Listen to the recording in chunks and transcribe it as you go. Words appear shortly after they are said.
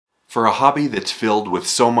For a hobby that's filled with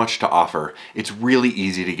so much to offer, it's really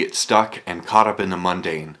easy to get stuck and caught up in the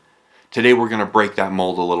mundane. Today we're going to break that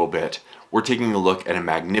mold a little bit. We're taking a look at a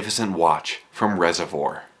magnificent watch from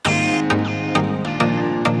Reservoir.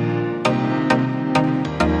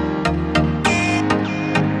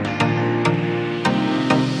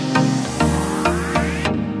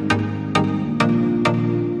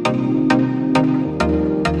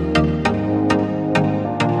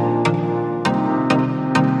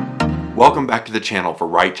 Welcome back to the channel for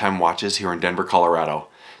Right Time Watches here in Denver, Colorado.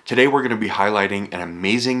 Today we're going to be highlighting an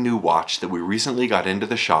amazing new watch that we recently got into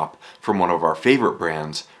the shop from one of our favorite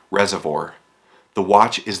brands, Reservoir. The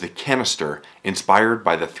watch is the Kanister, inspired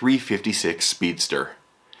by the 356 Speedster.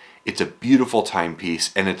 It's a beautiful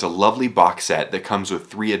timepiece, and it's a lovely box set that comes with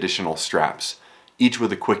 3 additional straps, each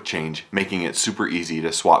with a quick change, making it super easy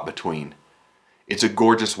to swap between. It's a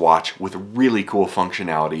gorgeous watch with really cool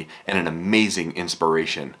functionality and an amazing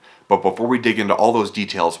inspiration. But before we dig into all those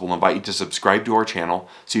details, we'll invite you to subscribe to our channel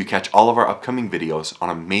so you catch all of our upcoming videos on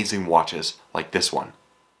amazing watches like this one.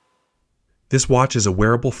 This watch is a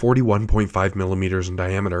wearable 41.5 millimeters in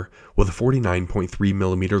diameter with a 49.3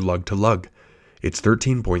 millimeter lug to lug. It's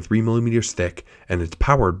 13.3 millimeters thick, and it's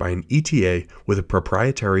powered by an ETA with a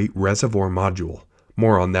proprietary Reservoir module.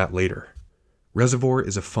 More on that later. Reservoir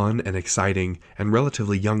is a fun and exciting and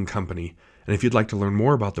relatively young company, and if you'd like to learn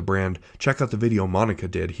more about the brand, check out the video Monica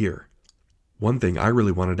did here. One thing I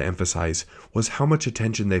really wanted to emphasize was how much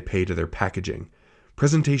attention they pay to their packaging.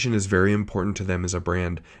 Presentation is very important to them as a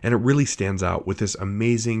brand, and it really stands out with this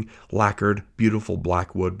amazing, lacquered, beautiful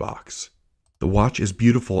black wood box. The watch is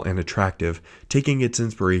beautiful and attractive, taking its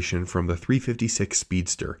inspiration from the 356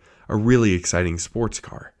 Speedster, a really exciting sports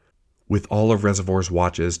car. With all of Reservoir's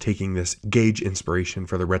watches taking this gauge inspiration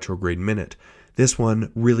for the retrograde minute, this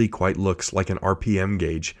one really quite looks like an RPM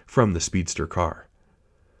gauge from the Speedster car.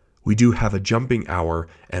 We do have a jumping hour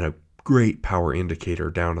and a great power indicator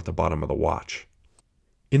down at the bottom of the watch.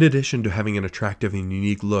 In addition to having an attractive and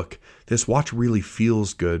unique look, this watch really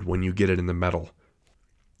feels good when you get it in the metal.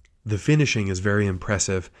 The finishing is very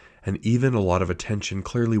impressive, and even a lot of attention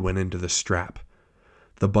clearly went into the strap.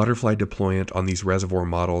 The butterfly deployant on these Reservoir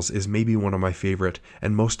models is maybe one of my favorite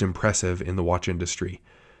and most impressive in the watch industry.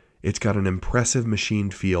 It's got an impressive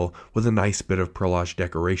machined feel with a nice bit of perlage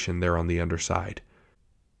decoration there on the underside.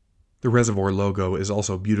 The Reservoir logo is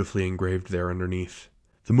also beautifully engraved there underneath.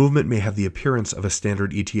 The movement may have the appearance of a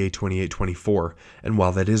standard ETA 2824, and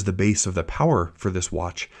while that is the base of the power for this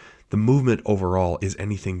watch, the movement overall is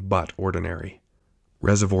anything but ordinary.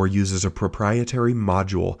 Reservoir uses a proprietary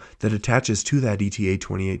module that attaches to that ETA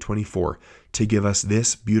 2824 to give us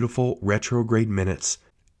this beautiful retrograde minutes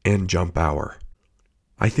and jump hour.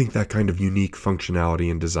 I think that kind of unique functionality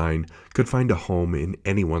and design could find a home in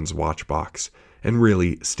anyone's watch box and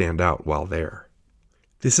really stand out while there.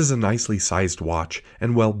 This is a nicely sized watch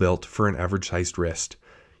and well built for an average sized wrist.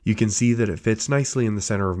 You can see that it fits nicely in the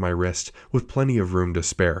center of my wrist with plenty of room to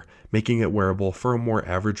spare, making it wearable for a more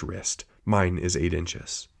average wrist. Mine is 8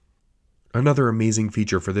 inches. Another amazing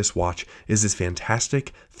feature for this watch is this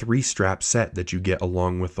fantastic 3-strap set that you get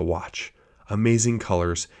along with the watch. Amazing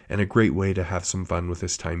colors and a great way to have some fun with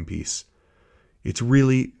this timepiece. It's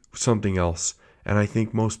really something else, and I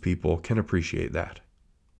think most people can appreciate that.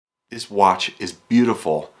 This watch is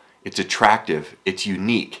beautiful, it's attractive, it's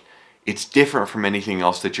unique. It's different from anything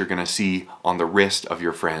else that you're going to see on the wrist of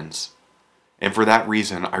your friends. And for that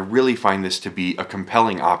reason, I really find this to be a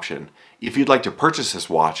compelling option. If you'd like to purchase this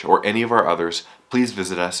watch or any of our others, please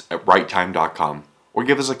visit us at righttime.com or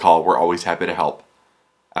give us a call. We're always happy to help.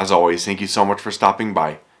 As always, thank you so much for stopping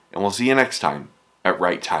by, and we'll see you next time at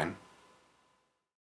Right Time.